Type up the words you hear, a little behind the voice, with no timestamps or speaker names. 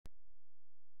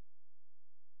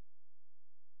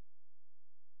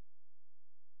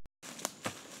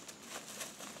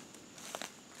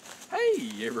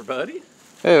Hey everybody.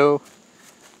 Hello.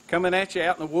 Coming at you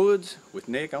out in the woods with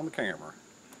Nick on the camera.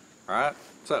 Alright,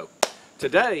 so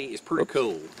today is pretty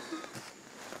cool.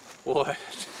 What?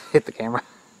 Hit the camera.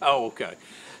 Oh, okay.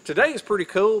 Today is pretty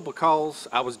cool because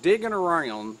I was digging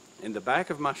around in the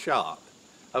back of my shop,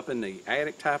 up in the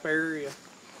attic type area,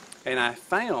 and I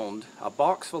found a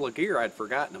box full of gear I'd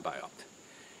forgotten about.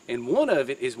 And one of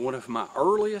it is one of my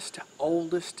earliest,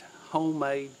 oldest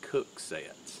homemade cook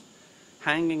sets.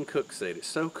 Hanging cook set. It's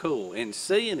so cool, and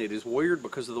seeing it is weird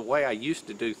because of the way I used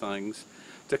to do things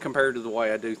to compare to the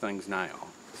way I do things now.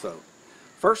 So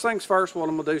first things first, what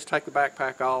I'm going to do is take the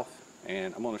backpack off,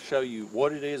 and I'm going to show you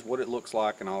what it is, what it looks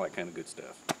like, and all that kind of good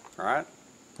stuff. Alright?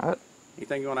 Alright.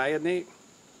 Anything you want to add, Nick?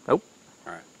 Nope.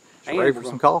 Alright. And ready for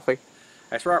some coffee.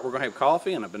 That's right, we're going to have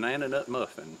coffee and a banana nut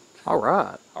muffin.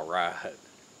 Alright. Alright.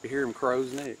 You hear them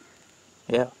crows, Nick?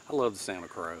 Yeah. I love the sound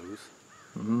of crows.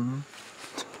 Mm-hmm.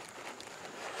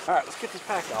 Alright, let's get this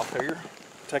pack off here.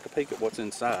 Take a peek at what's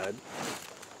inside.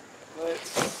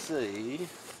 Let's see.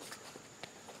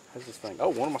 How's this thing? Oh,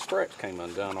 one of my straps came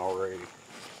undone already.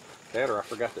 That or I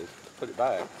forgot to put it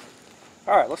back.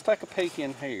 Alright, let's take a peek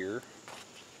in here.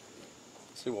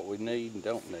 See what we need and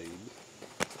don't need.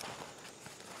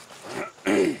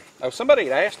 Oh, somebody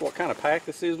had asked what kind of pack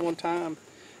this is one time.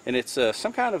 And it's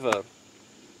some kind of a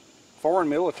foreign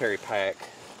military pack.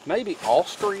 Maybe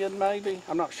Austrian, maybe?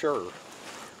 I'm not sure.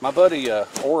 My buddy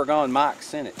Oregon Mike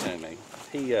sent it to me.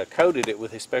 He coated it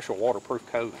with his special waterproof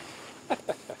coating.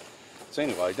 So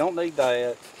anyway, don't need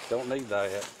that, don't need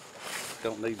that,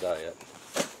 don't need that.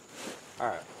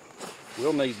 Alright,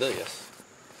 we'll need this.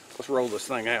 Let's roll this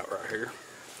thing out right here.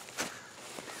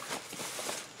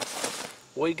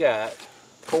 We got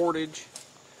cordage,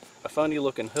 a funny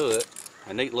looking hook,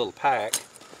 a neat little pack,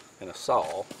 and a saw.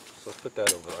 So let's put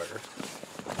that over there.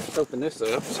 Let's open this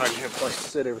up so I can have a place to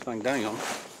set everything down.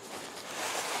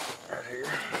 Right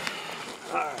here.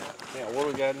 Alright, now what do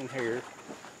we got in here?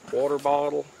 Water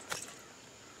bottle.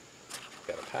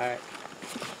 Got a pack.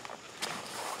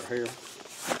 Right here.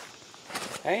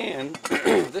 And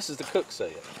this is the cook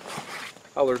set.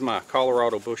 Oh, there's my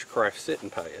Colorado Bushcraft sitting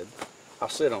pad. I'll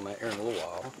sit on that here in a little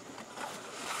while.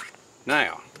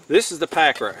 Now, this is the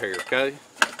pack right here, okay?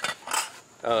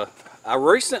 I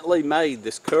recently made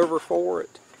this cover for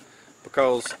it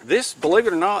because this, believe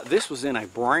it or not, this was in a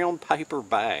brown paper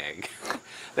bag.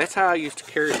 That's how I used to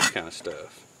carry this kind of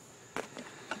stuff.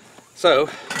 So,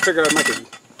 I figured I'd make a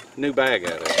new bag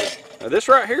out of it. Now this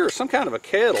right here is some kind of a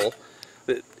kettle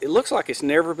that it looks like it's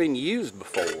never been used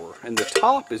before. And the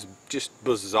top is just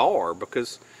bizarre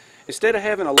because instead of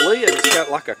having a lid, it's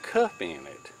got like a cup in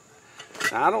it.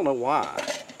 Now, I don't know why.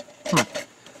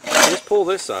 Let's pull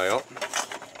this out.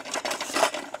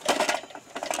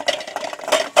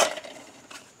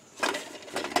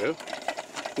 There you go.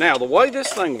 Now, the way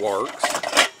this thing works,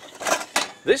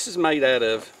 this is made out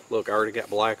of, look, I already got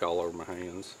black all over my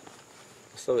hands.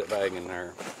 Let's throw that bag in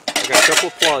there. I got a couple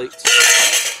of plates.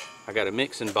 I got a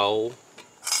mixing bowl.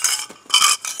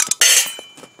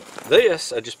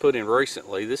 This I just put in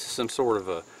recently. This is some sort of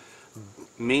a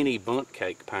mini bundt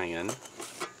cake pan,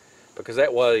 because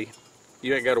that way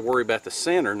you ain't got to worry about the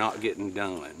center not getting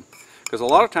done. Because a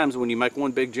lot of times when you make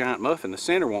one big giant muffin, the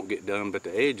center won't get done, but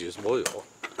the edges will.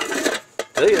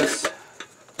 This,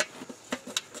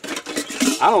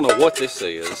 I don't know what this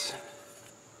is.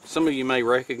 Some of you may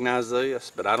recognize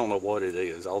this, but I don't know what it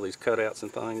is. All these cutouts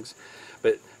and things.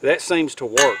 But that seems to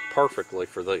work perfectly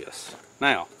for this.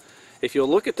 Now, if you'll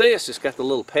look at this, it's got the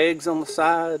little pegs on the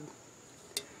side.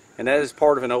 And that is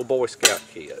part of an old Boy Scout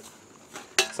kit.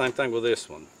 Same thing with this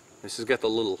one. This has got the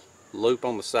little loop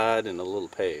on the side and the little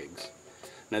pegs.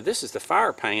 Now this is the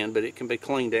fire pan, but it can be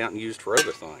cleaned out and used for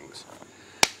other things.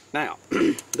 Now,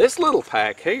 this little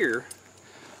pack here,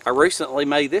 I recently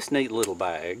made this neat little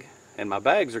bag, and my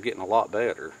bags are getting a lot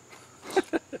better.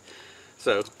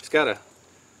 So, it's got a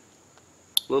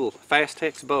little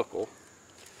Fast-Tex buckle.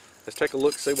 Let's take a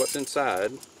look, see what's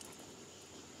inside.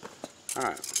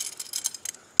 Alright.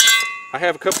 I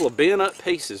have a couple of bent up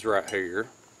pieces right here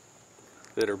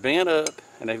that are bent up,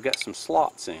 and they've got some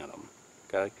slots in them.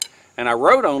 Okay? And I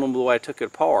wrote on them the way I took it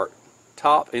apart,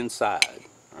 top inside.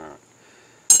 Alright.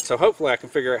 So hopefully I can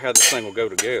figure out how this thing will go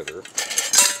together.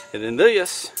 And then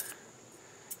this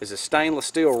is a stainless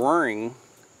steel ring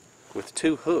with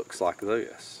two hooks like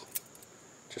this.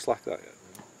 Just like that.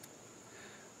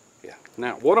 Yeah.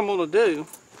 Now what I'm going to do,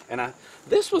 and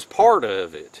this was part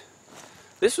of it.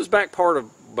 This was back part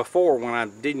of before when I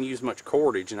didn't use much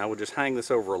cordage and I would just hang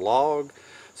this over a log.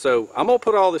 So I'm going to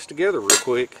put all this together real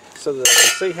quick so that I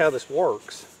can see how this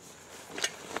works.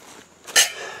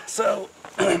 So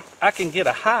I can get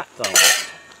a height on it.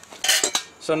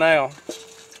 So now,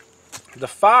 the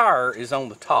fire is on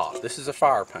the top. This is a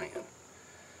fire pan.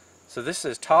 So this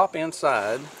is top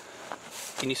inside.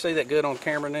 Can you see that good on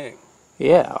camera, Nick?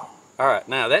 Yeah. Alright,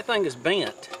 now that thing is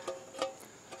bent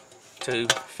to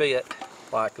fit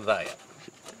like that.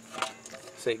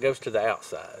 See, it goes to the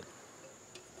outside.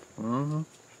 Mm-hmm.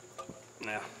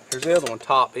 Now, here's the other one,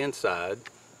 top inside.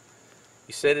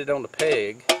 You set it on the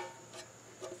peg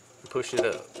and push it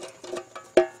up.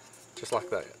 Just like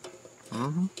that.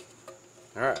 Mm-hmm.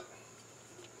 Alright.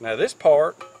 Now this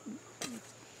part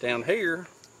down here,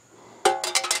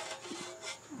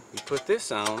 you put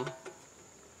this on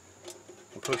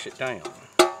and push it down.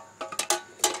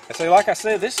 And see, like I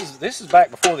said, this is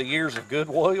back before the years of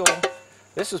Goodwill.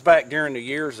 This was back during the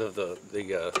years of the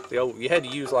old. You had to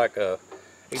use like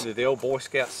either the old Boy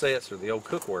Scout sets or the old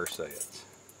cookware sets.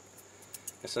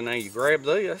 And so now you grab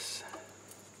this.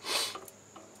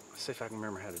 Let's see if I can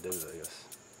remember how to do this.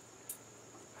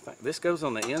 I think this goes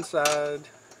on the inside,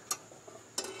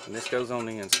 and this goes on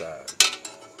the inside.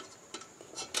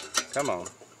 Come on.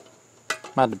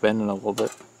 Might have been in a little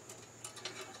bit.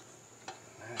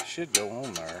 It should go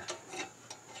on there.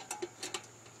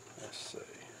 Let's see.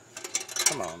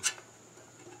 Come on.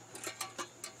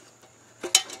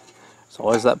 It's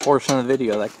always that portion of the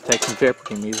video that can take some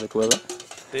Jeopardy music with it.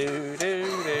 Do,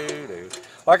 do, do, do.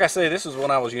 Like I say, this is when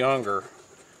I was younger,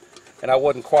 and I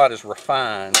wasn't quite as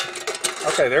refined.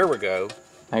 Okay, there we go.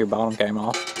 Now your bottom came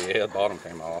off. Yeah, the bottom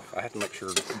came off. I had to make sure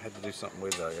I had to do something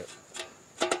with that.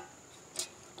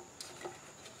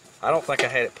 I don't think I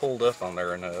had it pulled up on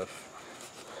there enough.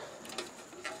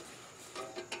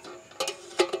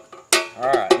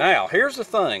 Alright, now here's the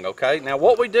thing, okay? Now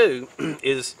what we do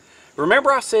is,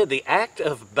 remember I said the act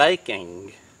of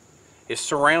baking is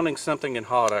surrounding something in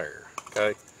hot air,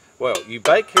 okay? Well, you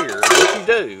bake here, and what you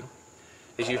do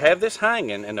is you have this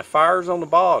hanging and the fire's on the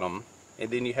bottom, and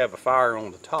then you have a fire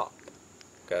on the top,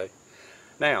 okay?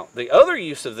 Now, the other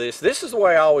use of this is the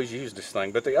way I always use this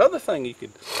thing, but the other thing you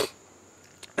could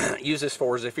use this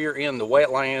for is if you're in the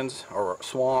wetlands or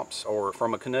swamps or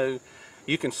from a canoe,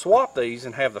 you can swap these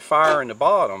and have the fire in the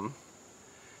bottom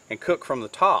and cook from the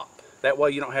top. That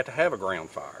way you don't have to have a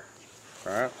ground fire,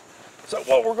 all right? So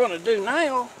what we're going to do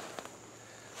now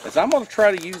is I'm going to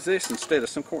try to use this instead of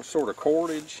some sort of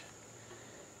cordage,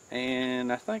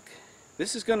 and I think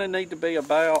this is going to need to be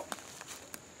about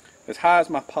as high as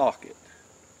my pocket.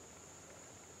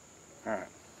 Alright,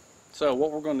 so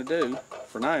what we're going to do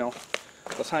for now,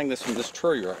 let's hang this from this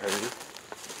tree right here.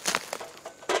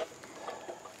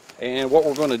 And what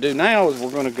we're going to do now is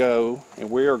we're going to go and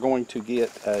we are going to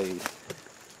get a,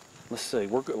 let's see,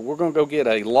 we're going to go get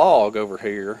a log over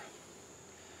here,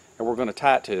 and we're going to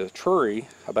tie it to a tree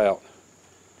about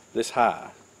this high.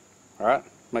 Alright,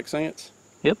 make sense?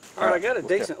 Yep. Alright, I got a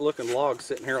decent looking log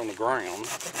sitting here on the ground.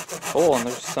 Oh, and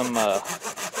there's some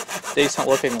decent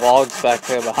looking logs back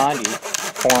there behind you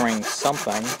forming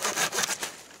something.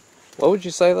 What would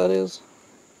you say that is?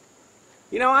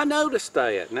 You know, I noticed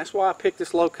that, and that's why I picked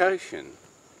this location.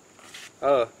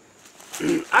 I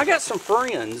got some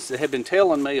friends that have been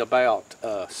telling me about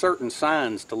certain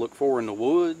signs to look for in the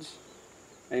woods.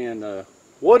 And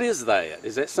what is that?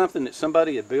 Is that something that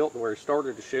somebody had built where it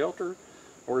started a shelter?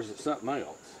 Or is it something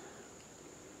else?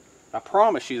 I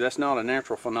promise you that's not a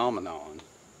natural phenomenon.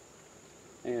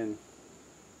 And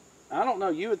I don't know,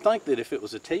 you would think that if it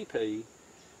was a teepee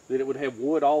that it would have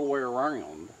wood all the way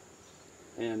around.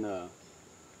 And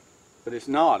but it's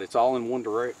not, it's all in one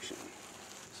direction.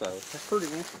 So that's pretty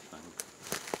interesting.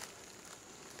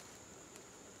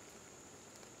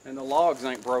 And the logs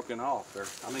ain't broken off. They're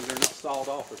not sawed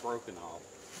off, they're broken off.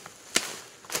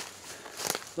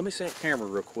 Let me see that camera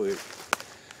real quick.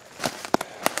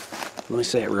 Let me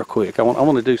see it real quick. I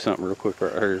want to do something real quick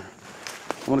right here.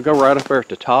 I want to go right up there at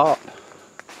the top.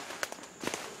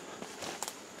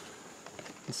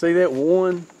 You see that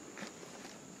one?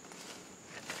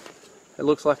 It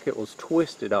looks like it was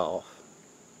twisted off.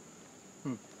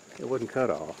 It wasn't cut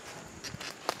off.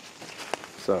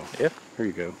 So, Yeah. here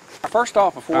you go. First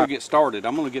off, before we get started,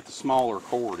 I'm going to get the smaller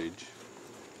cordage.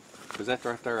 Because that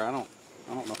right there, I don't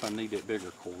know if I need that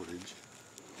bigger cordage.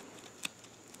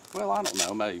 Well, I don't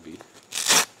know, maybe.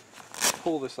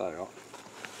 Pull this out.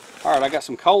 Alright, I got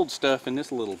some cold stuff in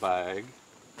this little bag.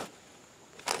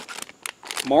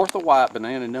 Martha White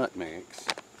banana nut mix.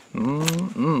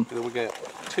 And then we got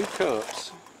 2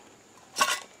 cups.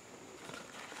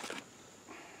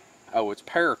 Oh, it's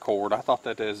paracord. I thought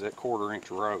that is that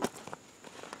 1/4-inch rope.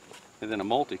 And then a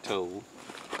multi-tool.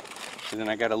 And then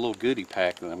I got a little goodie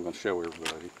pack that I'm going to show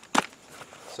everybody.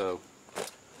 So,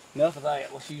 enough of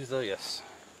that. Let's use this.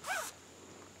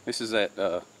 This is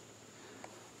that,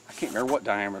 I can't remember what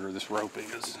diameter this rope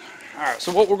is. Alright,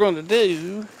 so what we're going to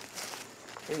do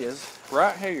is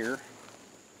right here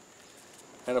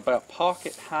at about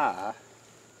pocket high,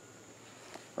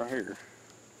 right here,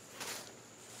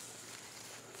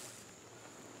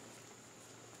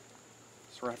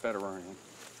 let's wrap that around.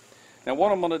 Now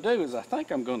what I'm going to do is I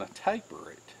think I'm going to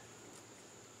taper it.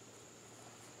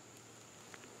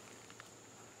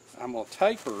 I'm going to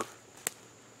taper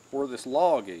where this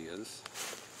log is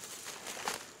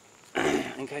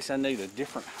in case I need a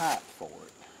different height for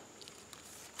it.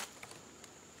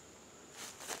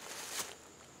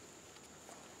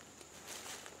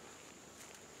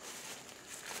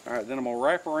 Alright, then I'm going to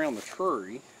wrap around the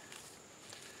tree.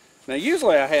 Now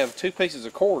usually I have 2 pieces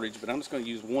of cordage, but I'm just going to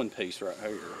use 1 piece right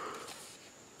here.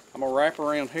 I'm going to wrap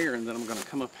around here and then I'm going to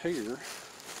come up here.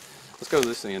 Let's go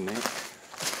this end, Nick.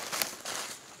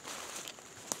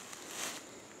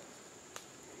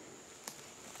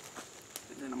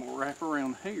 And then I'm going to wrap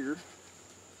around here.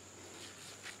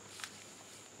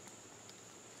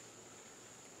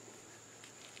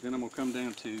 Then I'm going to come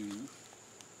down to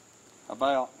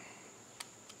about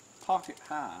pocket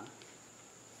high.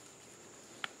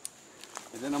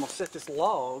 And then I'm going to set this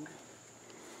log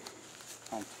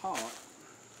on top,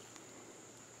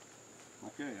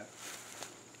 like that.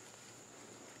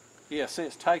 Yeah, see,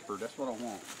 it's tapered. That's what I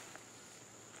want.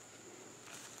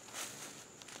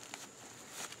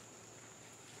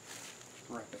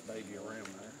 Wrap that baby around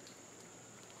there.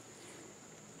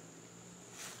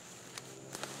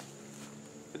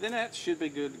 But then that should be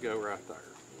good to go right there.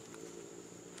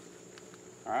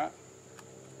 Alright?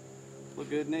 Look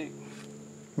good, Nick?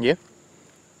 Yeah.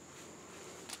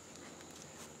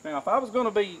 Now, if I was going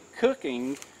to be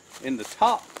cooking in the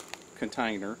top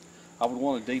container, I would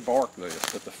want to debark this,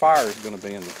 but the fire is going to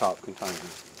be in the top container.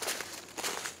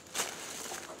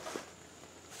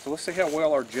 So let's see how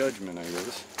well our judgment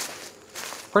is.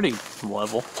 Pretty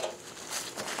level.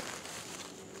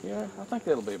 Yeah, I think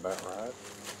that'll be about right.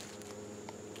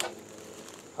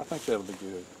 I think that'll be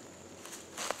good.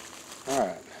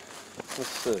 Alright, let's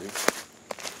see.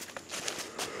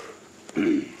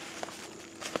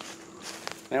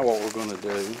 Now what we're going to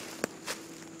do,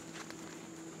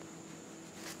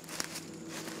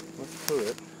 let's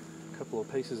put a couple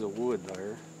of pieces of wood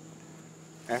there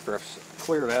after I've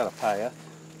cleared out a path.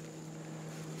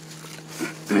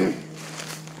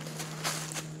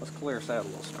 Let's clear us out a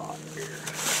little spot here.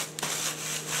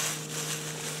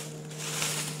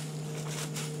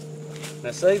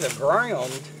 Now see, the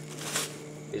ground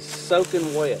is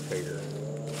soaking wet here.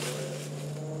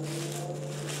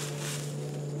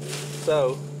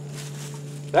 So,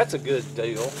 that's a good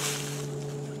deal.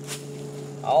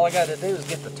 All I got to do is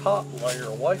get the top layer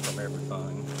away from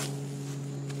everything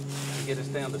and get us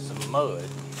down to some mud.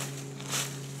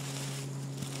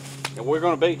 And we're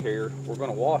going to be here, we're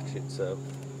going to watch it, so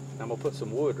I'm going to put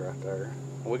some wood right there.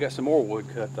 And we got some more wood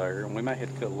cut there, and we may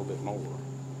have to cut a little bit more.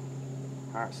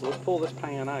 Alright, so let's pull this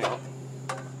pan out.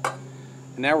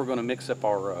 And now we're going to mix up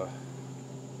our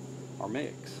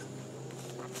mix.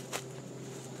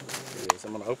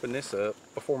 I'm going to open this up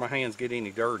before my hands get any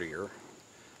dirtier.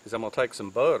 Is I'm going to take some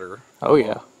butter. Oh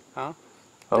yeah. Huh?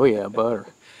 Oh yeah, butter.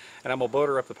 And I'm going to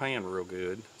butter up the pan real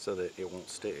good so that it won't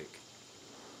stick.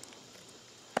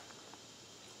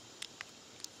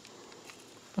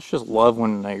 I just love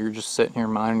when you're just sitting here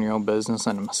minding your own business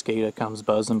and a mosquito comes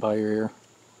buzzing by your ear.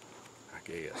 I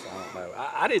guess. I don't know.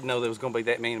 I didn't know there was going to be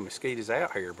that many mosquitoes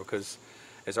out here because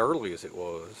as early as it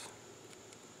was.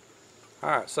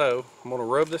 Alright, so I'm going to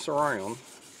rub this around.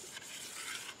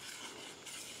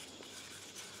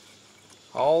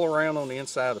 All around on the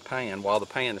inside of the pan while the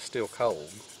pan is still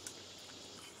cold.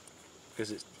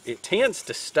 Because it tends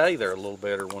to stay there a little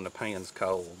better when the pan's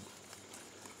cold.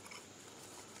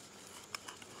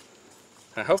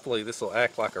 And hopefully this will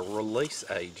act like a release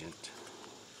agent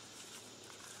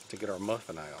to get our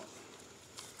muffin out.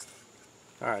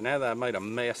 Alright, now that I've made a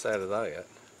mess out of that,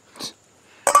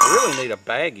 I really need a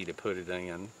baggie to put it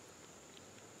in.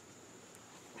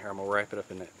 Here, I'm going to wrap it up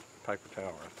in that paper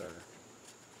towel right there.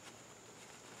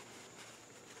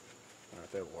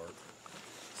 Alright, that'll work.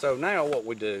 So now what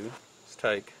we do is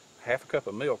take half a cup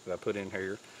of milk that I put in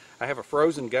here. I have a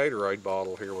frozen Gatorade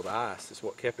bottle here with ice. It's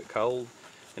what kept it cold.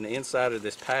 And the inside of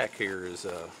this pack here is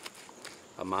a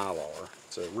Mylar.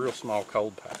 It's a real small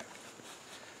cold pack.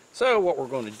 So what we're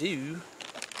going to do,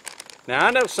 now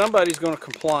I know somebody's going to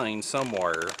complain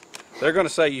somewhere. They're going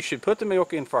to say you should put the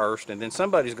milk in first, and then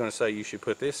somebody's going to say you should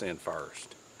put this in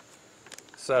first.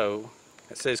 So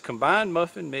it says combine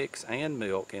muffin mix and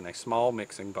milk in a small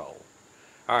mixing bowl.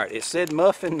 Alright, it said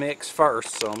muffin mix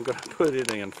first, so I'm going to put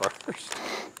it in first.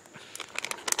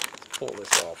 pull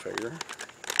this off here.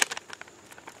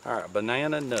 Alright,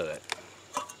 banana nut.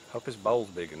 Hope this bowl's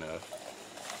big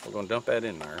enough. We're going to dump that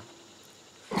in there.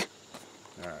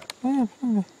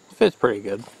 Alright. Fits pretty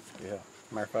good. Yeah.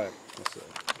 Matter of fact, let's see.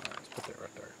 Alright, let's put that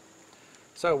right there.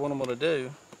 So what I'm going to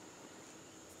do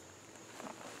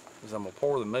is I'm going to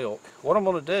pour the milk. What I'm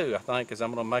going to do, I think, is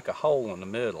I'm going to make a hole in the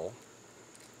middle.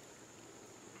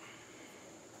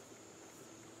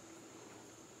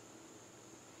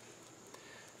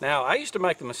 Now, I used to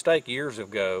make the mistake years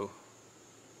ago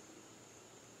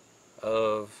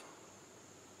of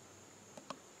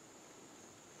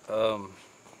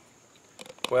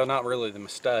well, not really the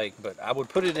mistake, but I would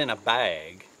put it in a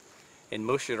bag and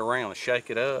mush it around and shake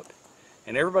it up.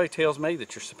 And everybody tells me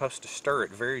that you're supposed to stir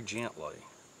it very gently,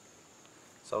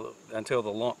 so until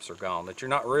the lumps are gone, that you're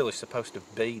not really supposed to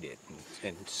beat it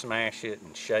and smash it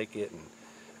and shake it and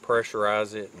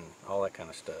pressurize it and all that kind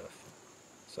of stuff.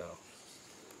 So,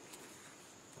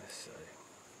 let's see.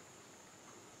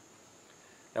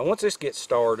 Now once this gets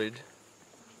started,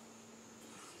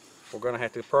 we're going to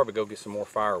have to probably go get some more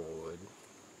firewood.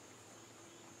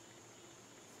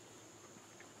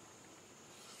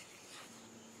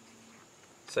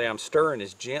 See, I'm stirring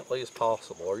as gently as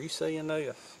possible. Are you seeing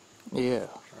this? Yeah.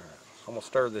 Alright, I'm going to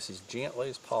stir this as gently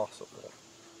as possible.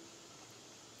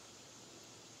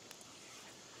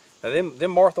 Now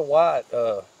them Martha White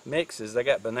mixes, they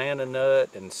got banana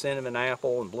nut and cinnamon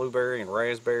apple and blueberry and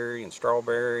raspberry and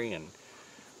strawberry and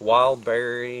wild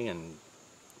berry and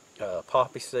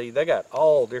poppy seed. They got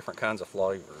all different kinds of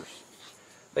flavors.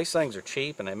 These things are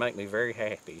cheap and they make me very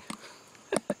happy.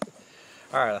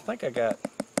 Alright, I think I got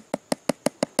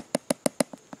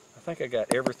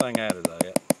everything out of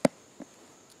that.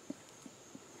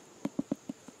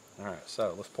 Alright,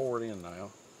 so let's pour it in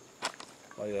now.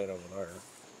 Lay that over there.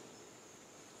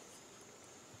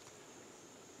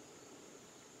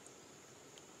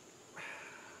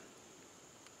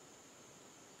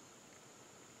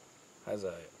 How's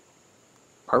that?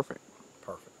 Perfect.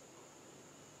 Perfect.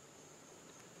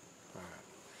 Alright.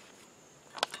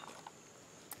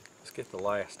 Let's get the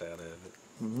last out of it.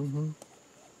 Mm-hmm.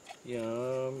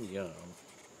 Yum, yum.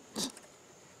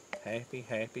 Happy,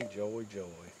 happy, joy, joy.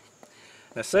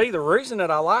 Now see, the reason that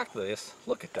I like this,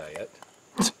 look at that.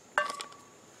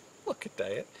 Look at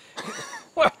that.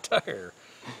 Right there.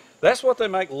 That's what they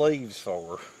make leaves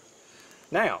for.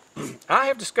 Now, I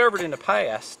have discovered in the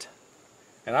past,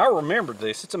 and I remembered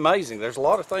this, it's amazing. There's a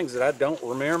lot of things that I don't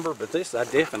remember, but this I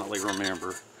definitely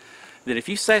remember. That if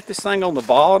you set this thing on the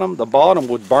bottom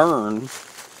would burn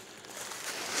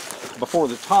before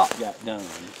the top got done.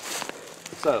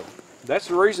 So, that's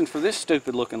the reason for this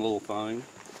stupid looking little thing,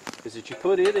 is that you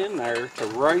put it in there to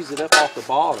raise it up off the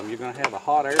bottom. You're going to have a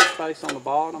hot air space on the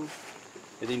bottom,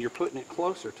 and then you're putting it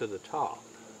closer to the top.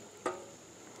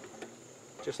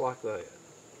 Just like that.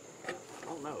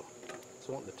 Oh no, it's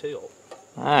wanting to tilt.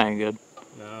 That ain't good.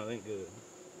 No, it ain't good.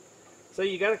 So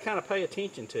you got to kind of pay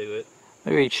attention to it.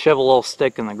 Maybe shove a little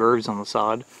stick in the grooves on the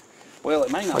side. Well,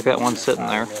 it may not like that be one sitting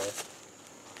there.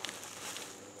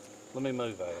 Let me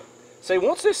move that. See,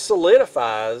 once this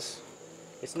solidifies,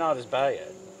 it's not as bad.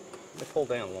 Let me pull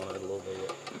down one of it a little bit.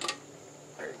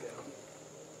 There you go.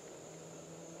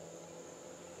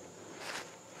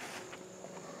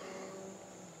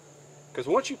 Because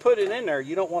once you put it in there,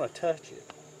 you don't want to touch it.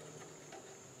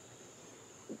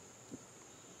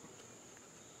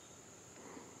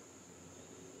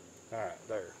 Alright,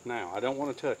 there. Now, I don't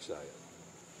want to touch that.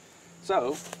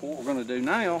 So, what we're going to do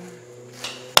now,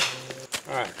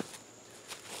 alright.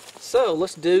 So,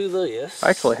 let's do this.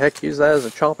 Actually, heck, use that as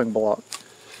a chopping block.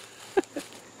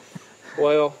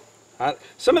 Well,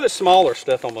 some of the smaller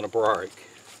stuff I'm going to break.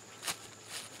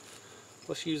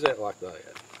 Let's use that like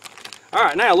that.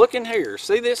 Alright, now look in here.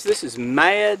 See this? This is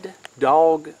Mad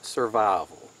Dog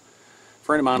Survival. A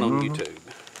friend of mine on YouTube.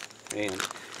 And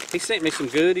he sent me some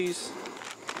goodies.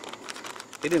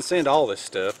 He didn't send all this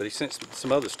stuff, but he sent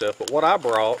some other stuff. But what I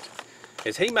brought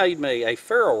is he made me a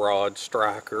ferro rod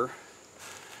striker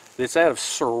that's out of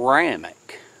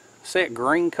ceramic. See that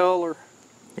green color?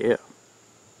 Yeah.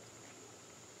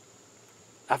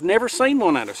 I've never seen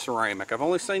one out of ceramic. I've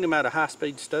only seen them out of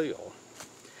high-speed steel.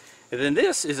 And then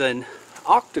this is an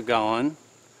octagon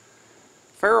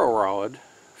ferro rod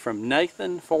from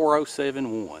Nathan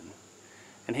 4071.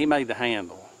 And he made the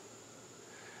handle.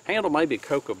 Handle may be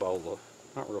Coca-Cola.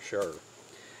 Not real sure.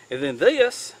 And then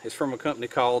this is from a company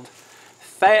called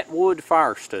Fatwood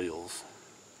Fire Steels.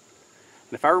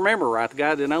 And if I remember right, the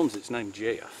guy that owns it's named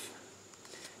Jeff.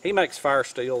 He makes fire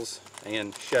steels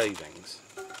and shavings.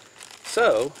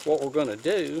 So, what we're going to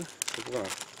do is we're going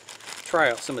to try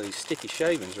out some of these sticky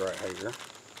shavings right here.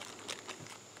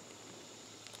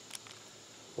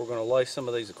 we're going to lay some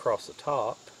of these across the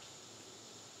top,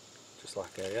 just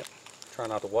like that. Try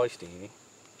not to waste any.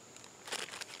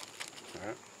 All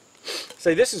right.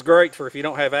 See, this is great for if you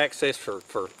don't have access for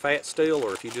fat steel,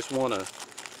 or if you just want to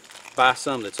buy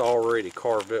some that's already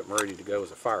carved up and ready to go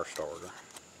as a fire starter.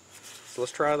 So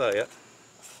let's try that.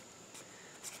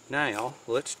 Now,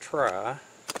 let's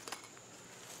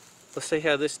see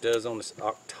how this does on this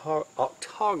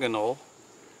octagonal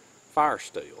fire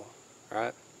steel.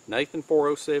 Right? Nathan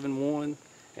 4071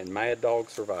 and Mad Dog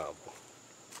Survival.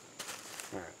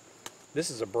 Alright. This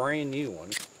is a brand new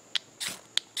one.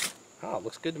 Oh, it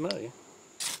looks good to me.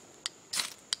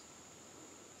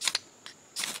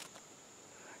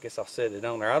 I guess I'll set it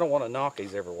on there. I don't want to knock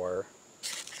these everywhere.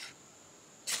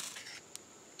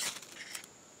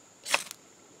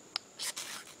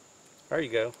 There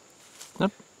you go.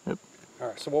 Yep.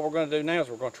 Alright, so what we're going to do now is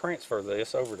we're going to transfer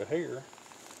this over to here.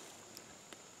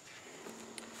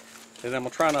 And I'm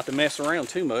going to try not to mess around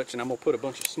too much, and I'm going to put a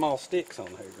bunch of small sticks on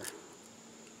here.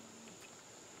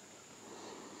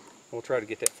 We'll try to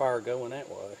get that fire going that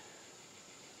way.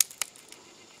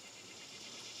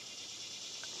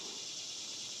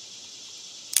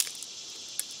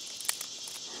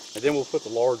 And then we'll put the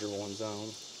larger ones on.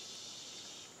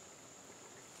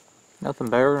 Nothing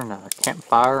better than a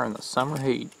campfire in the summer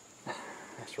heat.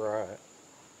 That's right.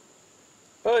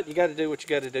 But you got to do what you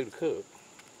got to do to cook.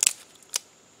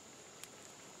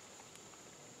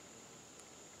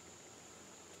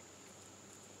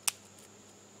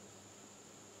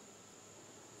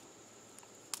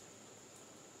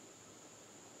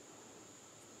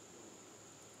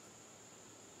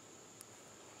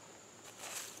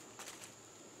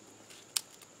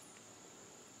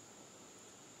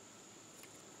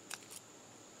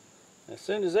 As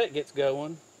soon as that gets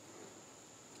going,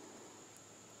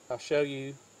 I'll show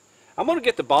you. I'm going to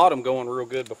get the bottom going real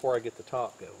good before I get the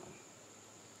top going.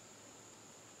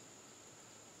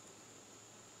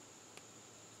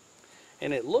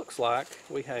 And it looks like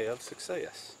we have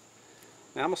success.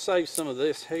 Now I'm going to save some of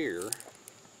this here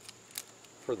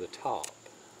for the top,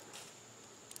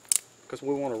 because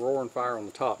we want a roaring fire on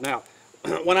the top. Now,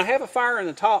 when I have a fire in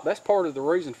the top, that's part of the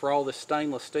reason for all this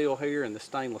stainless steel here and the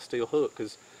stainless steel hook,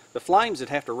 because the flames would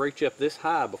have to reach up this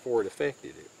high before it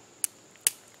affected it.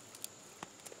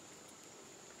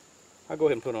 I'll go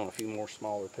ahead and put on a few more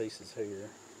smaller pieces here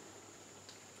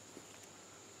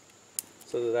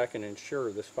so that I can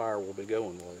ensure this fire will be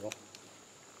going well.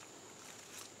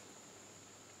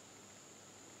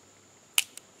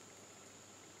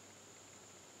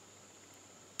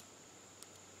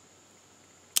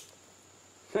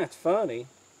 That's funny.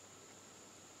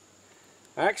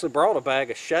 I actually brought a bag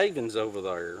of shavings over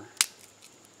there,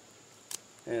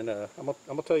 and I'm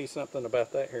gonna tell you something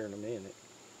about that here in a minute.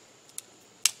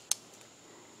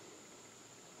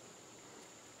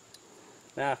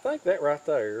 Now I think that right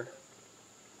there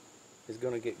is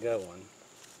going to get going.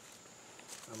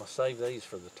 I'm going to save these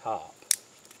for the top.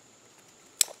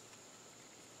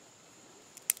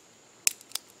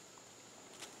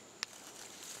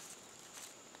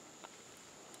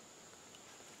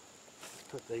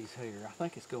 Put these here. I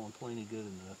think it's going plenty good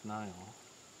enough now.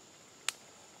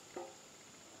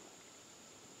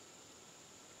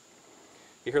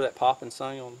 You hear that popping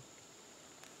sound?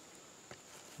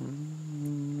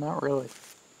 Not really.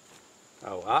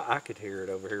 Oh, I could hear it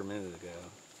over here a minute ago.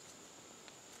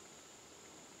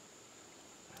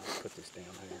 I'll put this down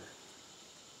here.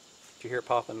 Did you hear it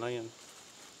popping then?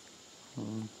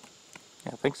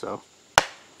 Yeah, I think so.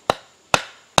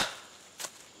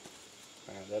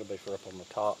 Alright, that'll be for up on the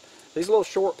top. These little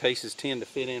short pieces tend to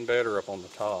fit in better up on the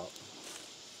top.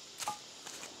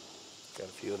 Got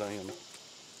a few of them.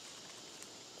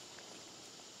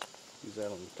 Use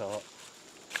that on the top.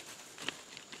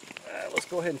 Alright, let's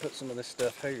go ahead and put some of this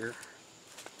stuff here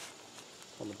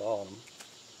on the bottom.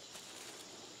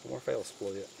 More fail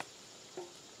split.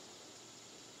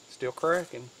 Still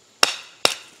cracking.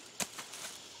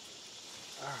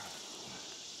 Alright.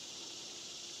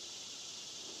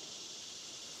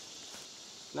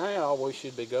 Now we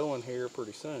should be going here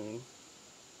pretty soon.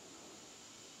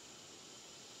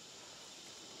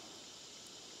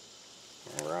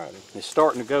 Alrighty. It's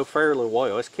starting to go fairly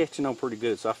well. It's catching on pretty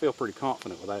good, so I feel pretty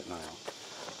confident with that now.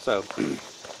 So,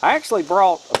 I actually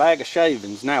brought a bag of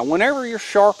shavings. Now, whenever you're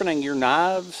sharpening your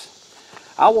knives,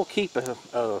 I will keep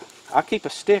a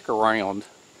stick around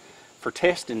for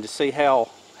testing to see how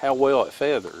well it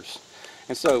feathers.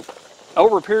 And so,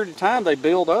 over a period of time, they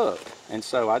build up. And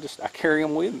so I carry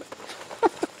them with me.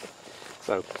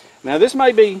 So now this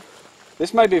may be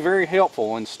very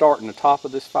helpful in starting the top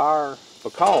of this fire,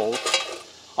 because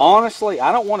honestly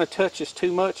I don't want to touch this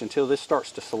too much until this starts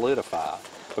to solidify.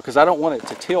 because I don't want it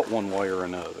to tilt one way or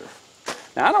another.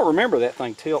 Now, I don't remember that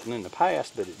thing tilting in the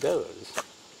past, but it does.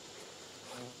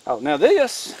 Oh, now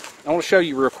this, I want to show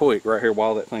you real quick right here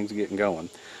while that thing's getting going.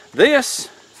 This,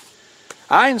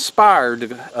 I inspired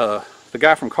the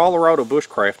guy from Colorado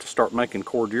Bushcraft to start making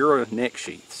Cordura neck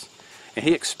sheaths. And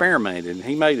he experimented, and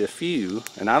he made a few,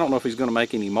 and I don't know if he's going to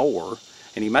make any more,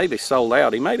 and he may be sold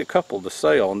out. He made a couple to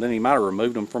sell, and then he might have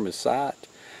removed them from his site.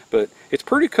 But it's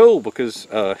pretty cool because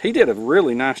he did a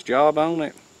really nice job on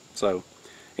it. So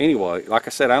anyway, like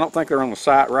I said, I don't think they're on the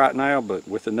site right now, but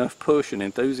with enough push and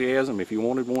enthusiasm, if you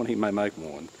wanted one, he may make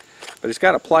one. But it's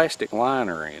got a plastic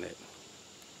liner in it.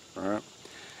 All right.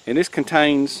 And this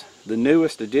contains the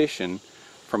newest edition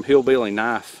from Hillbilly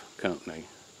Knife Company.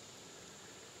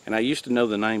 And I used to know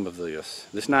the name of this.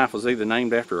 This knife was either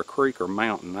named after a creek or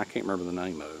mountain. I can't remember the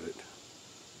name of it.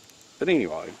 But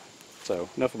anyway, so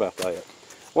enough about that.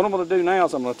 What I'm going to do now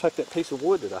is I'm going to take that piece of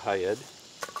wood that I had,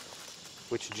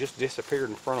 which just disappeared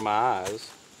in front of my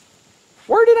eyes.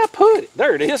 Where did I put it?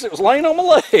 There it is. It was laying on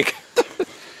my leg.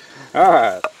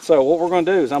 Alright, so what we're going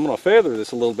to do is I'm going to feather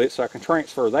this a little bit so I can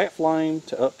transfer that flame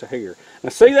to up to here.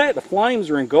 Now see that? The flames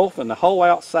are engulfing the whole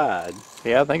outside.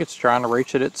 Yeah, I think it's trying to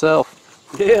reach it itself.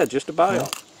 Yeah, just about. Yeah.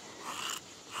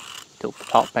 Tilt the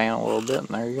top pan a little bit and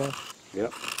there you go.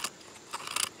 Yep.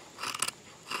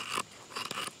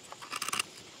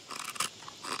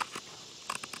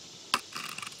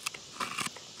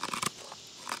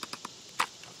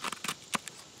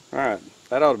 Alright,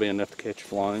 that ought to be enough to catch a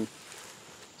flame.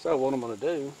 So what I'm going to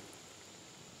do,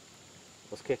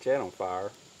 let's catch that on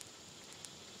fire.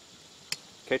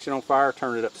 Catch it on fire,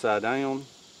 turn it upside down,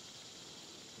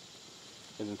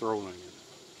 and then throw it in.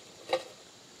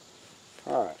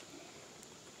 Alright.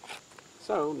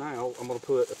 So now I'm going to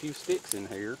put a few sticks in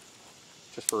here,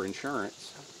 just for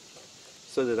insurance,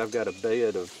 so that I've got a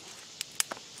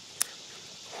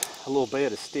little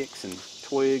bed of sticks and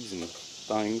twigs and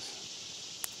things.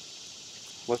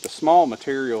 Let the small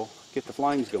material get the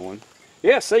flames going.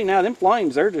 Yeah, see now them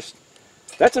flames,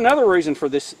 that's another reason for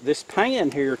this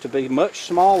pan here to be much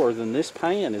smaller than this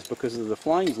pan, is because of the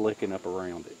flames licking up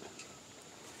around it.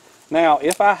 Now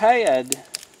if I had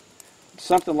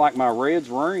something like my Red's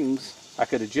rings, I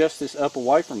could adjust this up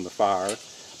away from the fire,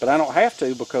 but I don't have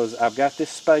to because I've got this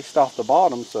spaced off the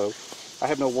bottom, so I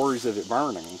have no worries of it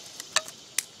burning.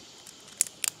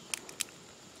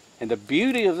 And the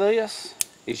beauty of this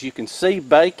is you can see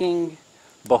baking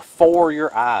before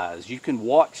your eyes. You can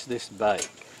watch this bake.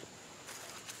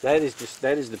 That is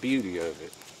the beauty of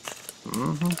it.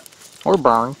 Mm-hmm. Or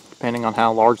burn, depending on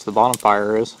how large the bottom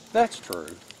fire is. That's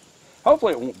true.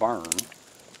 Hopefully it won't burn.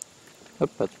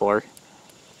 Oop, that's blurry.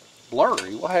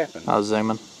 Blurry? What happened? I was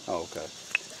zooming. Oh, okay.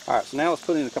 Alright, so now let's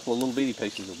put in a couple of little bitty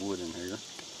pieces of wood in here.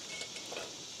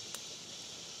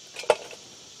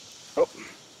 Oh.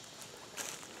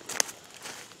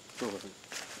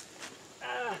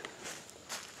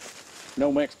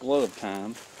 Nomex glove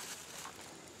time.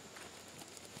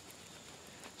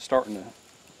 Starting to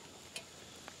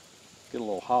get a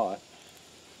little hot.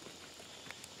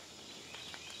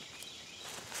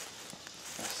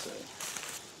 Let's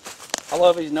see. I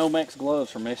love these Nomex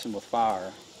gloves for messing with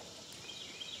fire.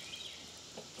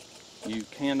 You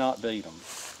cannot beat them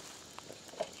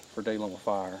for dealing with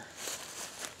fire.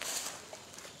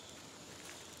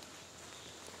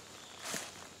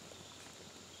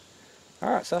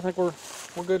 Alright, so I think we're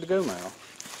good to go now.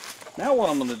 Now what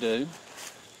I'm going to do,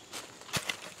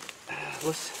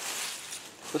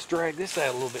 let's drag this out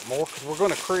a little bit more, because we're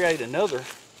going to create another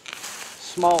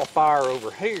small fire over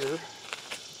here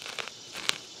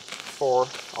for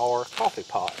our coffee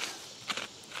pot.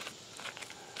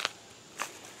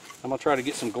 I'm going to try to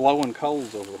get some glowing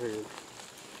coals over here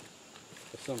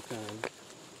of some kind.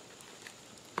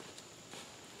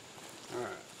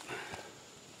 Alright.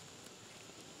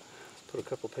 Put a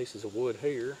couple pieces of wood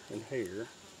here and here.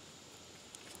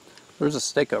 There's a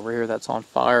stick over here that's on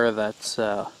fire that's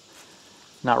not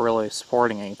really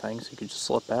supporting anything, so you could just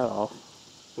slip that off.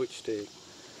 Which stick?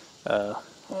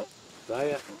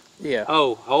 That? Yeah.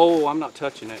 Oh, I'm not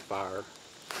touching that fire.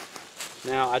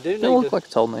 Now, I do need to... It doesn't look like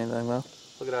it's holding anything, though.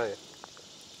 Look at that.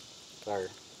 There.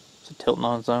 Is it tilting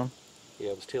on its own? Yeah,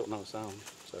 it was tilting on its own,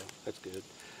 so that's good.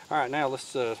 Alright, now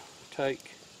let's let's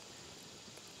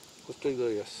do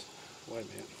this. Wait a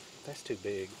minute, that's too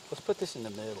big. Let's put this in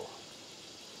the middle.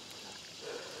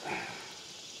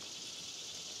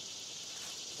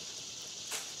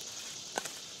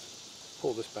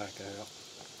 Pull this back out.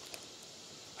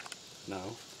 No,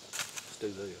 let's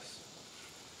do this.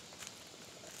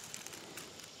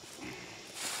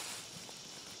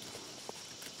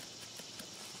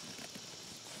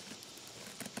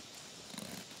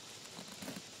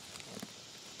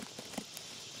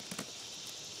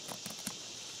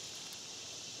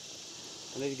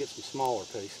 I need to get some smaller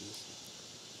pieces.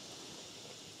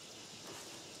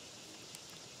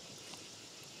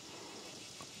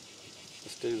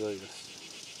 Let's do this.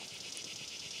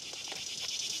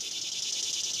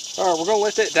 All right, we're gonna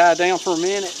let that die down for a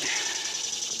minute.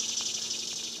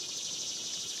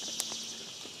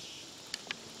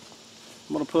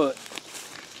 I'm gonna put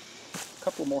a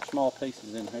couple more small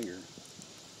pieces in here.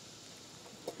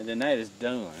 And then that is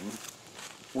done.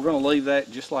 We're gonna leave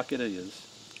that just like it is.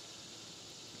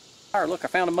 All right, look, I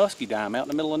found a musky dime out in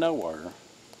the middle of nowhere.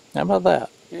 How about that?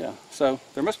 Yeah, so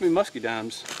there must be musky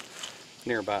dimes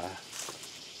nearby.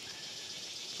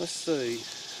 Let's see.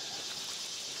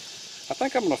 I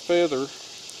think I'm gonna feather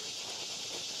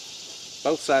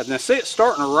both sides. Now see, it's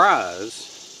starting to rise.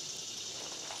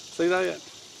 See that?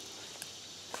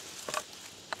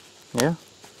 Yeah.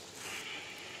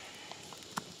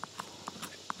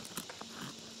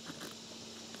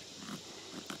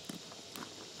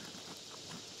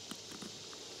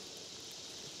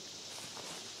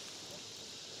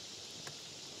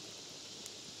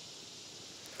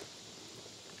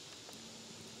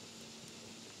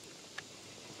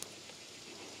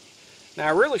 Now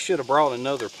I really should have brought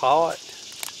another pot,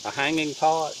 a hanging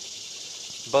pot,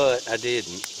 but I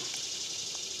didn't.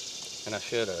 And I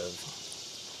should have.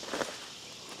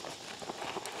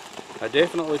 I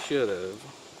definitely should have.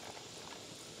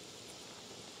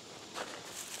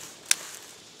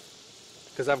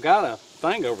 Because I've got a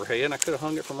thing overhead and I could have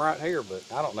hung it from right here, but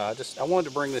I don't know. I wanted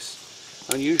to bring this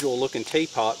unusual looking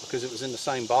teapot because it was in the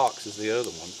same box as the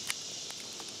other one.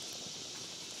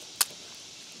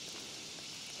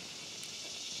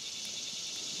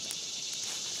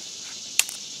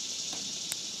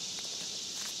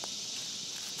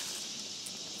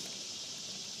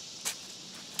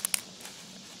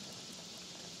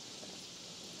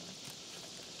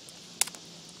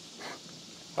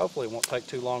 Hopefully it won't take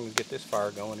too long to get this fire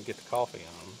going and get the coffee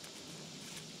on.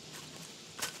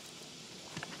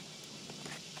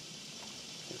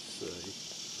 Let's see.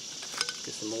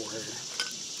 Get some more here.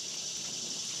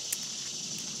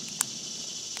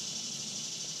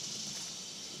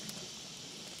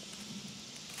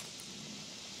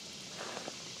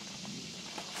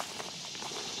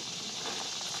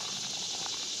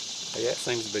 Yeah, it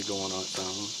seems to be going on its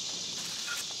own.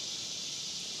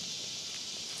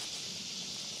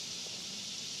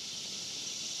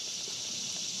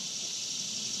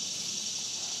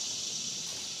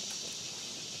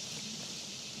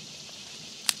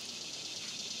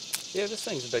 Yeah, this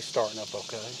seems to be starting up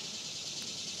okay.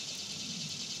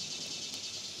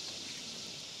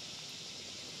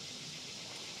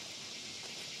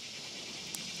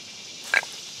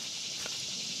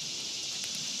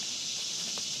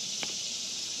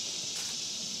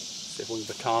 See if we can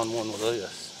baton one with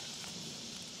this.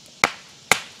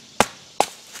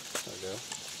 There we go.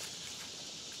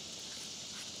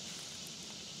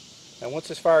 And once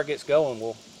this fire gets going,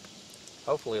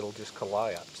 hopefully it'll just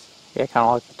collapse. Yeah, kind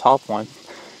of like the top one.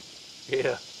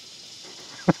 Yeah.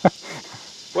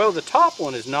 Well, the top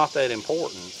one is not that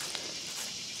important.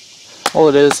 Well,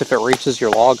 it is if it reaches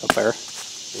your log up there.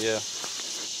 Yeah.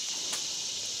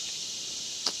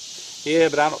 Yeah,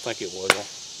 but I don't think it will.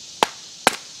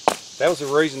 That was the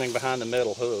reasoning behind the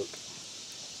metal hook.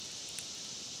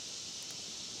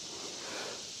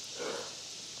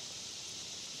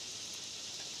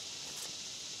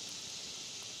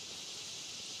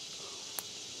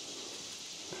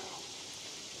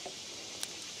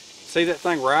 See that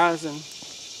thing rising?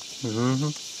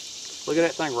 Mm-hmm. Look at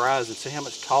that thing rising. See how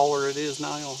much taller it is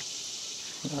now?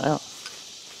 Yeah.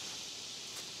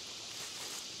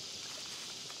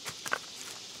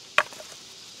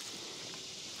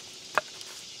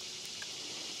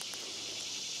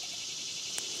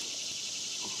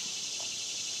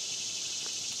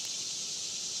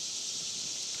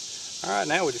 Alright,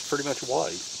 now we just pretty much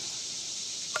wait.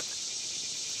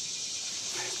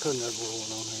 Let's put another little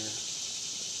one on here.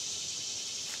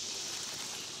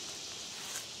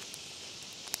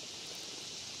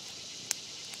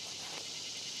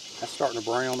 That's starting to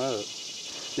brown up.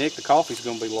 Nick, the coffee's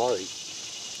going to be late.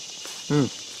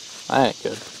 That ain't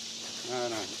good. I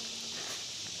know.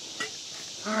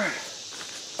 Alright.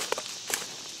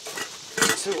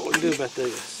 Let's see what we can do about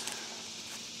this.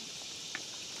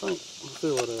 I think I'm going to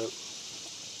fill it up.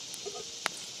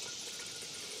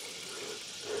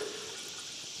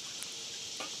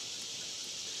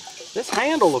 This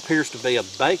handle appears to be a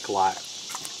Bakelite.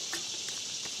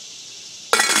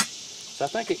 So I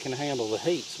think it can handle the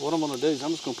heat. So what I'm going to do is I'm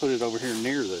just going to put it over here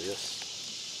near this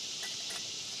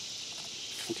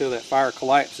until that fire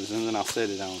collapses, and then I'll set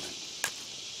it on it.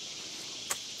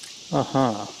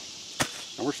 Uh-huh.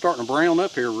 And we're starting to brown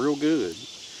up here real good,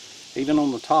 even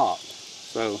on the top.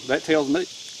 So that tells me,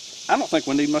 I don't think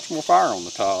we need much more fire on the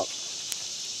top.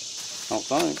 I don't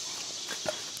think.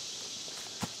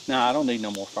 No, I don't need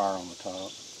no more fire on the top.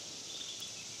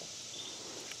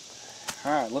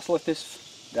 Alright, let's let this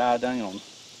die down.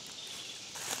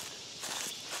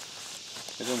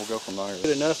 And then we'll go from there.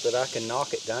 Good enough that I can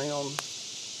knock it down.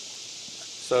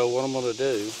 So what I'm going to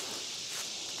do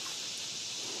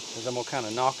is I'm going to kind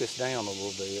of knock this down a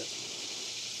little bit.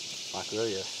 Like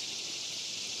this.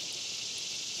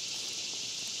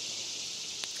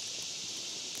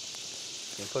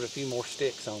 And put a few more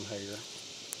sticks on here.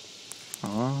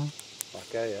 Like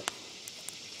that.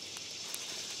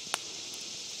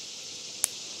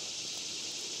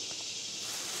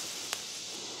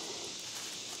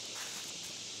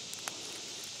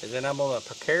 And then I'm going to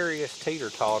precarious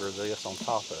teeter-totter this on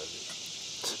top of it.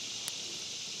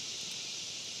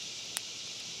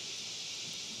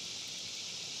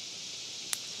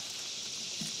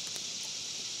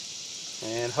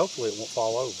 And hopefully it won't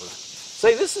fall over.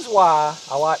 See, this is why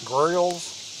I like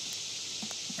grills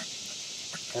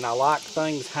and I like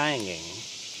things hanging.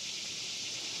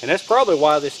 And that's probably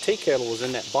why this tea kettle was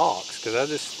in that box, because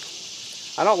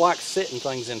I don't like setting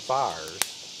things in fires.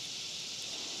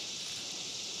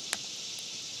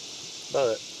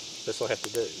 But this will have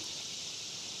to do.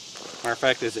 Matter of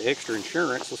fact, as an extra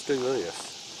insurance, let's do this.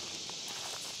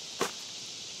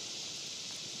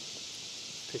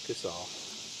 Pick this off.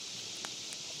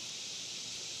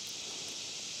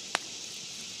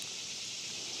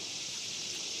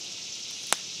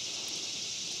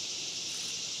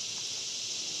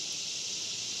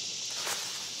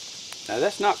 Now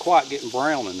that's not quite getting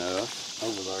brown enough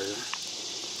over there.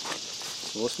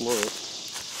 So let's look.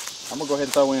 I'm going to go ahead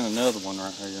and throw in another one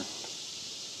right here.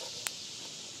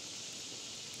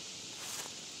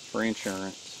 For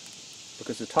insurance.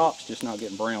 Because the top's just not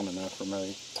getting brown enough for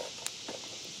me.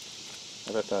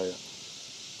 How about that?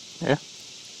 Yeah.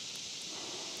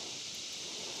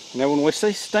 Now when we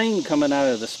see steam coming out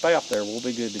of the spout there, we'll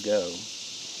be good to go.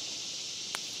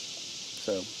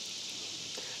 So,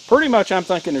 pretty much I'm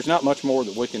thinking there's not much more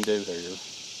that we can do here.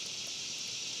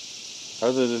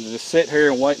 Other than just sit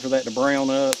here and wait for that to brown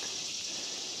up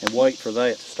and wait for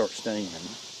that to start steaming.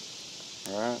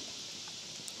 Alright?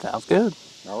 Sounds good.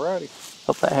 Alrighty.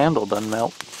 Hope that handle doesn't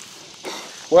melt.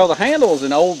 Well, the handle is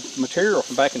an old material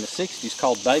from back in the 60s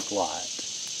called Bakelite.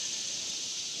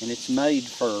 And it's made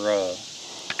for,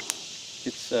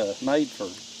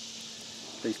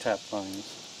 these type of things.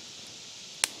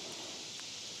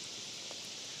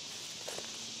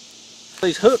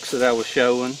 These hooks that I was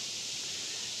showing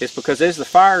is because as the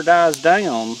fire dies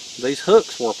down, these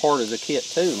hooks were a part of the kit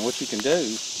too. And what you can do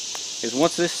is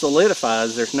once this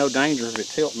solidifies, there's no danger of it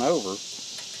tilting over.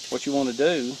 What you want to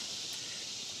do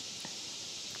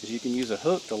is you can use a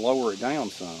hook to lower it down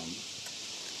some,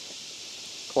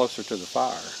 closer to the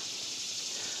fire.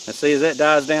 And see, as that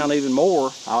dies down even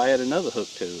more, I'll add another hook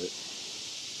to it.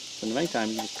 In the meantime,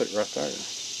 you just put it right there.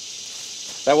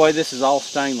 That way this is all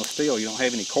stainless steel. You don't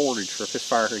have any cordage for if this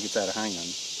fire here gets out of hand.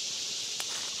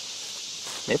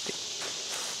 Nifty.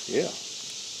 Yeah.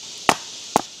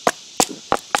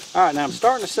 Alright, now I'm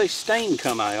starting to see steam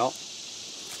come out.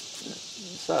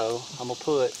 So, I'm going to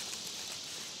put,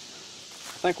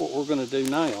 I think what we're going to do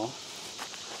now,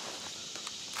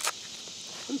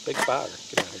 ooh, big fire,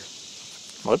 get out of here.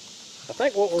 What? I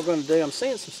think what we're going to do, I'm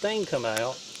seeing some steam come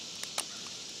out.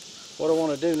 What I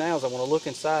want to do now is I want to look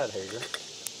inside here.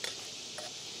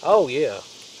 Oh yeah,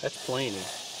 that's plenty.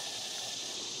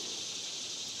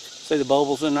 See the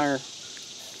bubbles in there?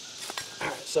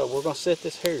 Alright, so we're going to set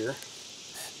this here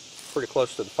pretty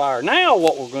close to the fire. Now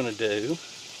what we're going to do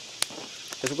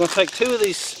is we're going to take 2 of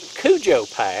these Cujo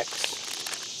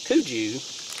packs. Cujo,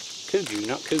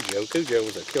 not Cujo. Cujo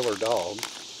was a killer dog.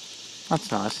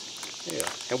 That's nice. Yeah.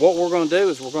 And what we're going to do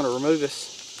is we're going to remove this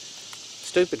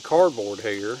stupid cardboard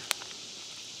here.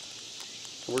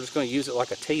 And we're just going to use it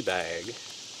like a tea bag.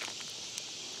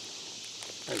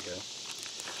 There you go.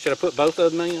 Should I put both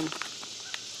of them in?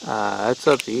 It's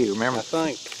up to you. Remember, I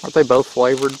think. Aren't they both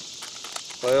flavored?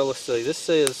 Well, let's see. This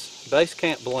says Base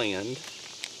Camp Blend.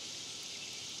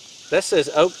 That says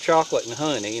oat chocolate and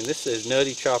honey, and this says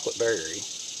nutty chocolate berry.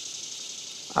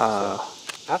 So,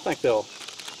 I think they'll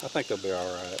be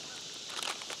all right.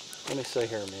 Let me see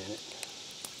here a minute.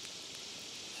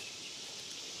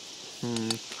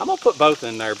 I'm gonna put both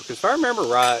in there because if I remember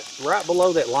right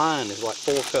below that line is like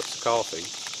 4 cups of coffee.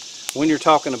 When you're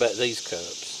talking about these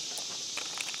cups.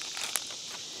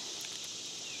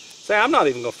 See, I'm not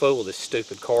even gonna fool with this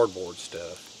stupid cardboard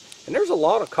stuff. And there's a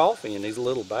lot of coffee in these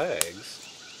little bags.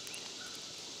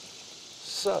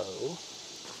 So,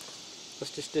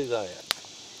 let's just do that.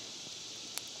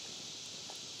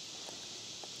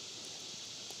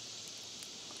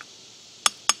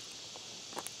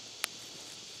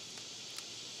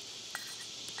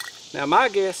 Now my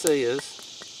guess is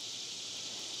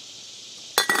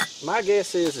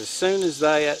as soon as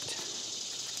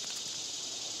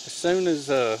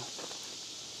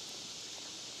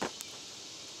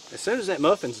that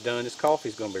muffin's done, this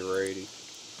coffee's gonna be ready.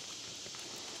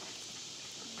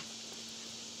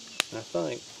 I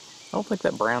think. I don't think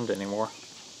that browned anymore.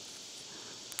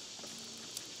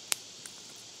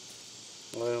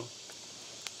 Well,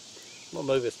 I'm gonna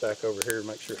move this back over here to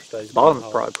make sure it stays.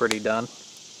 Bottom's probably pretty done.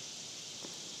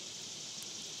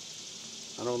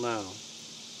 I don't know.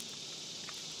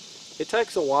 It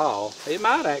takes a while. It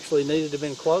might actually need to have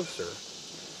been closer.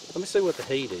 Let me see what the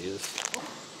heat is.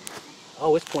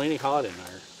 Oh, it's plenty hot in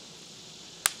there.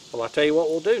 Well, I tell you what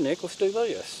we'll do, Nick. Let's do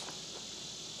this.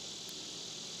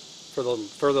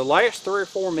 For the last 3 or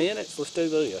 4 minutes, let's do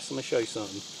this. Let me show you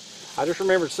something. I just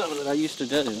remembered something that I used to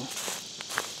do.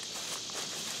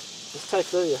 Let's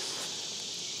take this.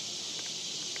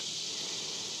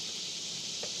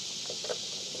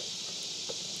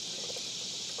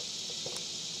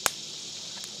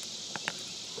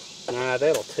 Nah,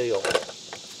 that'll tilt.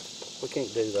 We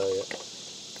can't do that.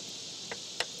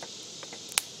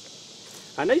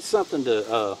 I need something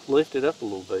to lift it up a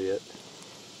little bit.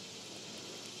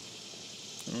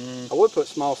 I would put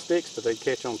small sticks, but they'd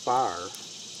catch on fire.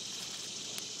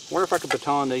 I wonder if I could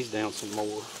baton these down some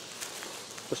more.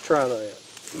 Let's try that.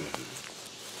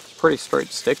 It's a pretty straight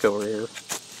stick over here.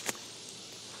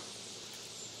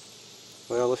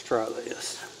 Well, let's try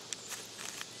this.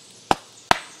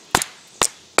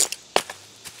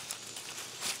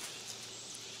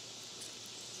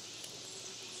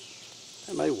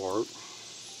 That may work.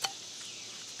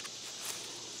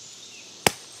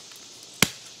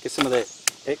 Get some of that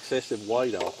excessive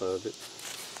weight off of it.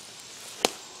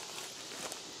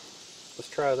 Let's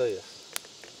try this.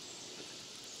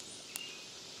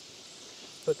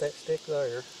 Put that stick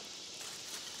there,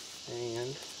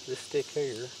 and this stick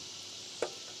here,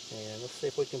 and let's see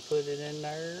if we can put it in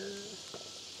there.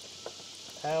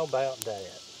 How about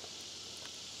that?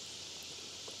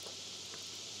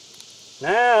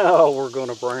 Now we're going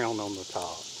to brown on the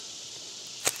top.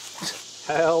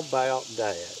 How about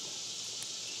that?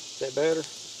 Is that better?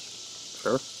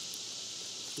 Sure.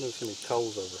 Move some of these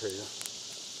coals over here.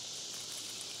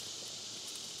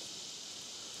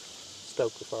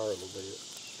 Stoke the fire a little bit.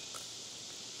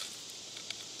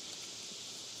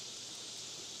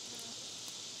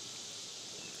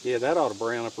 Yeah, that ought to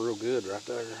brown up real good right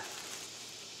there.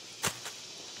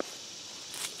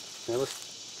 Now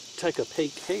let's take a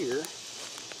peek here.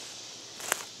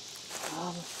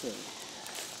 Let's see.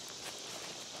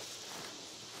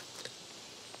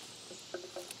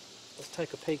 Let's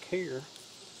take a peek here.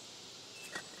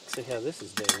 See how this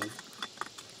is doing.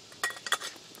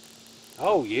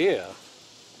 Oh yeah.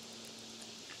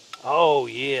 Oh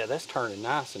yeah, that's turning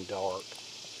nice and dark.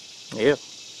 Yeah.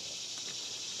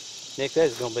 Nick, that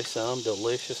is going to be some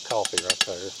delicious coffee right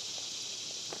there.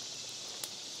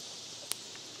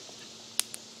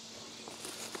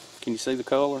 Can you see the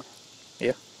color?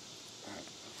 Yeah.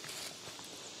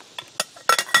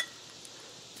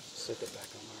 Set that back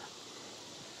on there.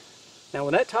 Now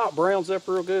when that top browns up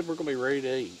real good, we're going to be ready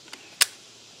to eat.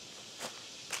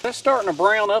 That's starting to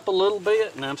brown up a little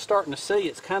bit, and I'm starting to see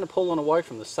it's kind of pulling away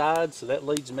from the sides, so that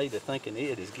leads me to thinking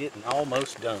it is getting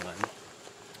almost done.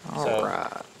 All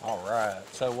right.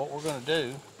 So what we're going to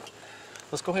do,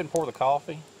 let's go ahead and pour the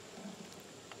coffee.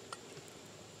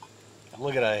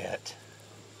 Look at that.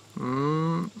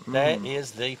 That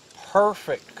is the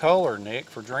perfect color,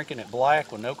 Nick, for drinking it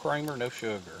black with no creamer, no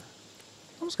sugar.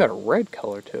 It's got a red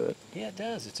color to it. Yeah, it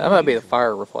does. It's that might be the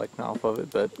fire reflecting off of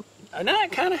it, but no,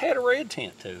 it kind of had a red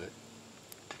tint to it.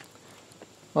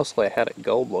 Mostly it had a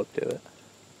gold look to it.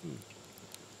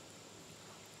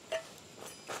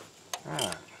 All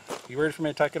right. You ready for me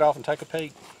to take it off and take a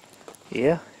peek?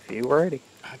 Yeah, if you were ready.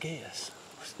 I guess.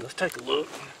 Let's take a look.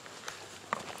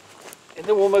 And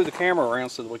then we'll move the camera around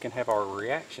so that we can have our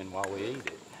reaction while we eat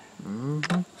it.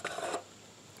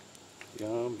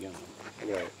 Yum, yum. Look at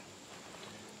that.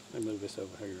 Let me move this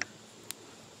over here.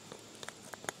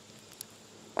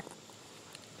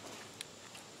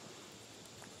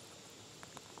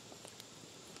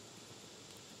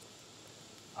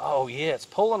 Oh yeah, it's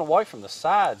pulling away from the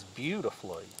sides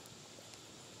beautifully.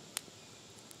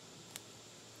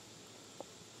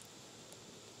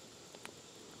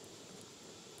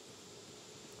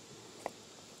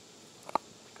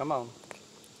 Come on.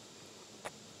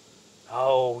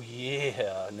 Oh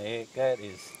yeah, Nick, that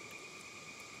is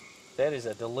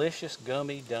a delicious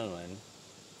gummy done.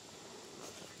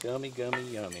 Gummy, gummy,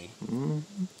 yummy. Mm,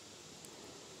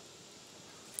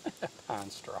 Pine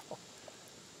straw.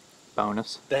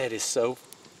 bonus. That is so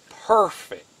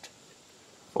perfect.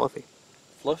 Fluffy.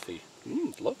 Fluffy.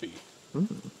 Fluffy. Mm, All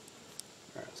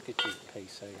right, let's get you a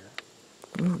piece here.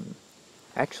 mm.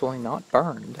 Actually not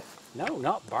burned. No,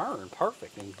 not burned.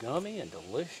 Perfect and gummy and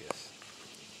delicious.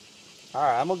 All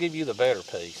right, I'm gonna give you the better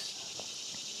piece.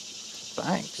 The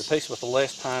Thanks. piece with the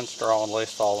less pine straw and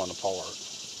less falling apart.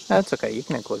 That's okay. You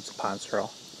can include some pine straw.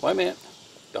 Wait a minute.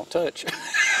 Don't touch.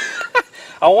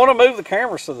 I want to move the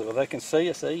camera so that they can see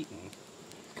us eating.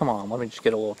 Come on, let me just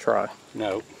get a little try.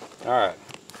 No. All right.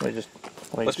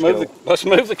 Let's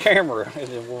move the camera and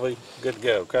then we'll be good to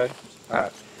go. Okay. All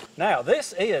right. Now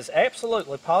this is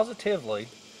absolutely positively.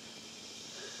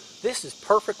 This is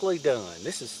perfectly done.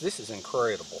 This is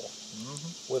incredible.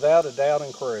 Without a doubt,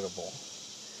 incredible.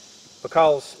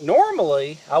 Because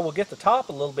normally I will get the top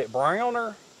a little bit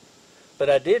browner, but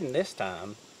I didn't this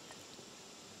time.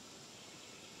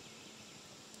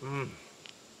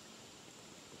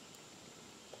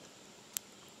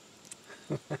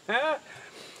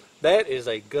 That is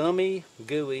a gummy,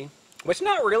 gooey. Well, it's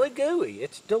not really gooey.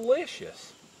 It's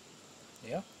delicious.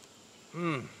 Yeah.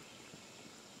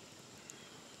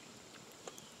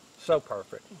 So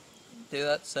perfect. Do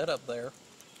that setup there,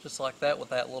 just like that, with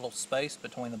that little space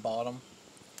between the bottom.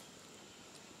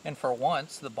 And for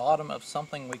once, the bottom of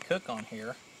something we cook on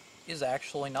here is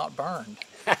actually not burned.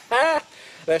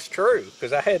 That's true,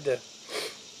 because I had to,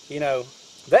 you know,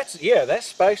 that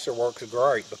spacer works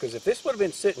great, because if this would have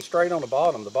been sitting straight on the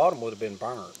bottom would have been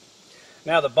burnt.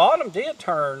 Now the bottom did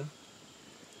turn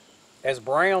as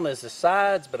brown as the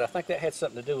sides, but I think that had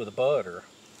something to do with the butter.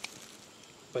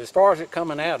 But as far as it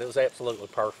coming out, it was absolutely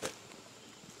perfect.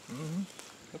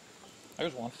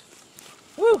 There's one.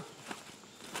 Woo!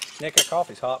 Nick, that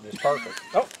coffee's hot, but it's perfect.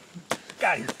 Oh,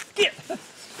 got him. Get!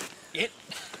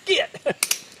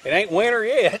 It ain't winter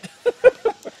yet.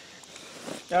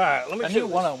 All right, let me I show knew you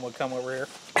one of them would come over here.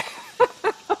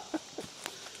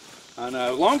 I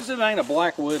know, as long as it ain't a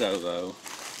black widow, though.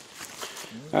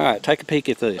 All right, take a peek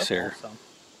at this here. Awesome.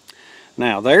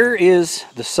 Now, there is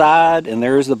the side and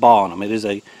there is the bottom. And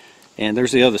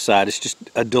there's the other side. It's just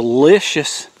a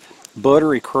delicious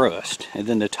buttery crust. And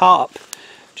then the top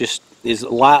just is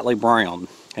lightly browned.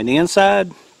 And the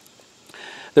inside,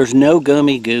 there's no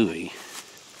gummy gooey.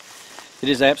 It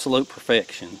is absolute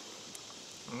perfection.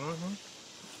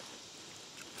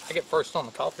 I get first on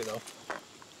the coffee though.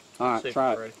 All right, See if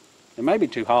try it's it. ready. It may be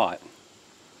too hot.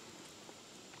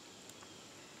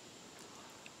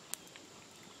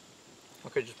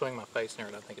 Okay, just putting my face near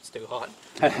it, I think it's too hot.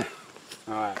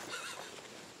 All right.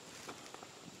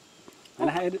 And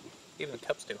I had it. Even the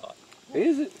cup's too hot.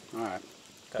 Is it? All right.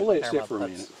 We'll let it sit for a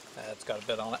minute. It's got a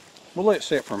bit on it. We'll let it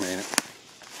sit for a minute.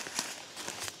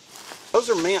 Those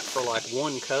are meant for like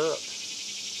 1 cup,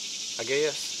 I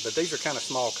guess. But these are kind of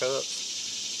small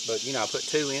cups. But, you know, I put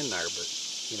 2 in there. But,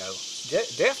 you know,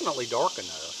 definitely dark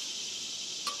enough.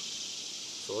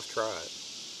 So let's try it.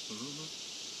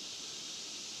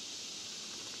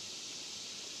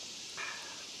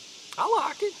 I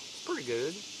like it. It's pretty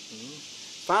good.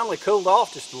 Finally cooled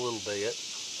off just a little bit.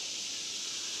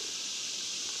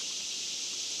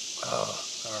 Oh,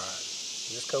 all right.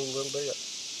 Just cool a little bit.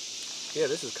 Yeah,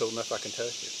 this is cool enough I can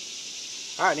touch it.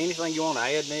 All right, anything you want to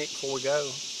add, Nick, before we go?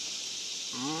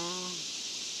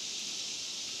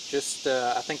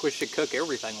 I think we should cook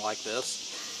everything like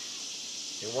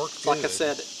this. It works Like good. I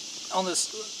said,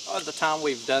 at the time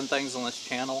we've done things on this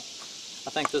channel, I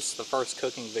think this is the first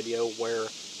cooking video where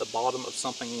the bottom of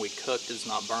something we cooked is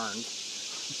not burned.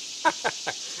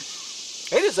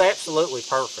 It is absolutely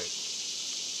perfect.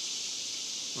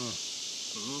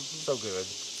 So good.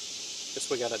 Guess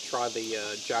we gotta try the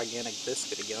gigantic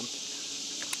biscuit again.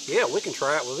 Yeah, we can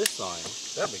try it with this thing.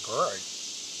 That'd be great.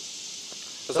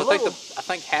 Because I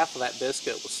think half of that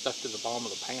biscuit was stuck to the bottom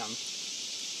of the pan.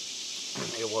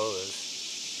 It was.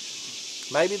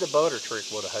 Maybe the butter trick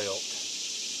would have helped.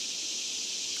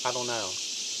 I don't know.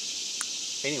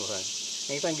 Anyway,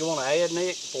 anything you want to add,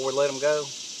 Nick, before we let them go?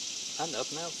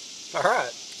 Nothing else. All right.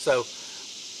 So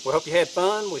we hope you had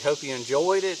fun. We hope you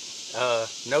enjoyed it.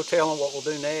 No telling what we'll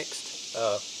do next.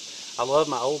 I love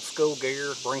my old school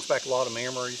gear. Brings back a lot of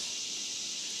memories,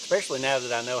 especially now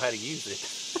that I know how to use it.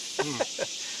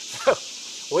 So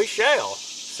we shall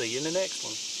see you in the next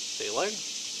one. See you later.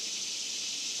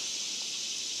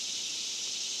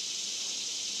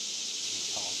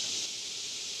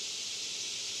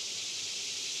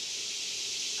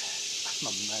 I'm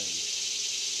amazed.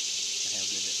 how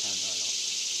good that turned out.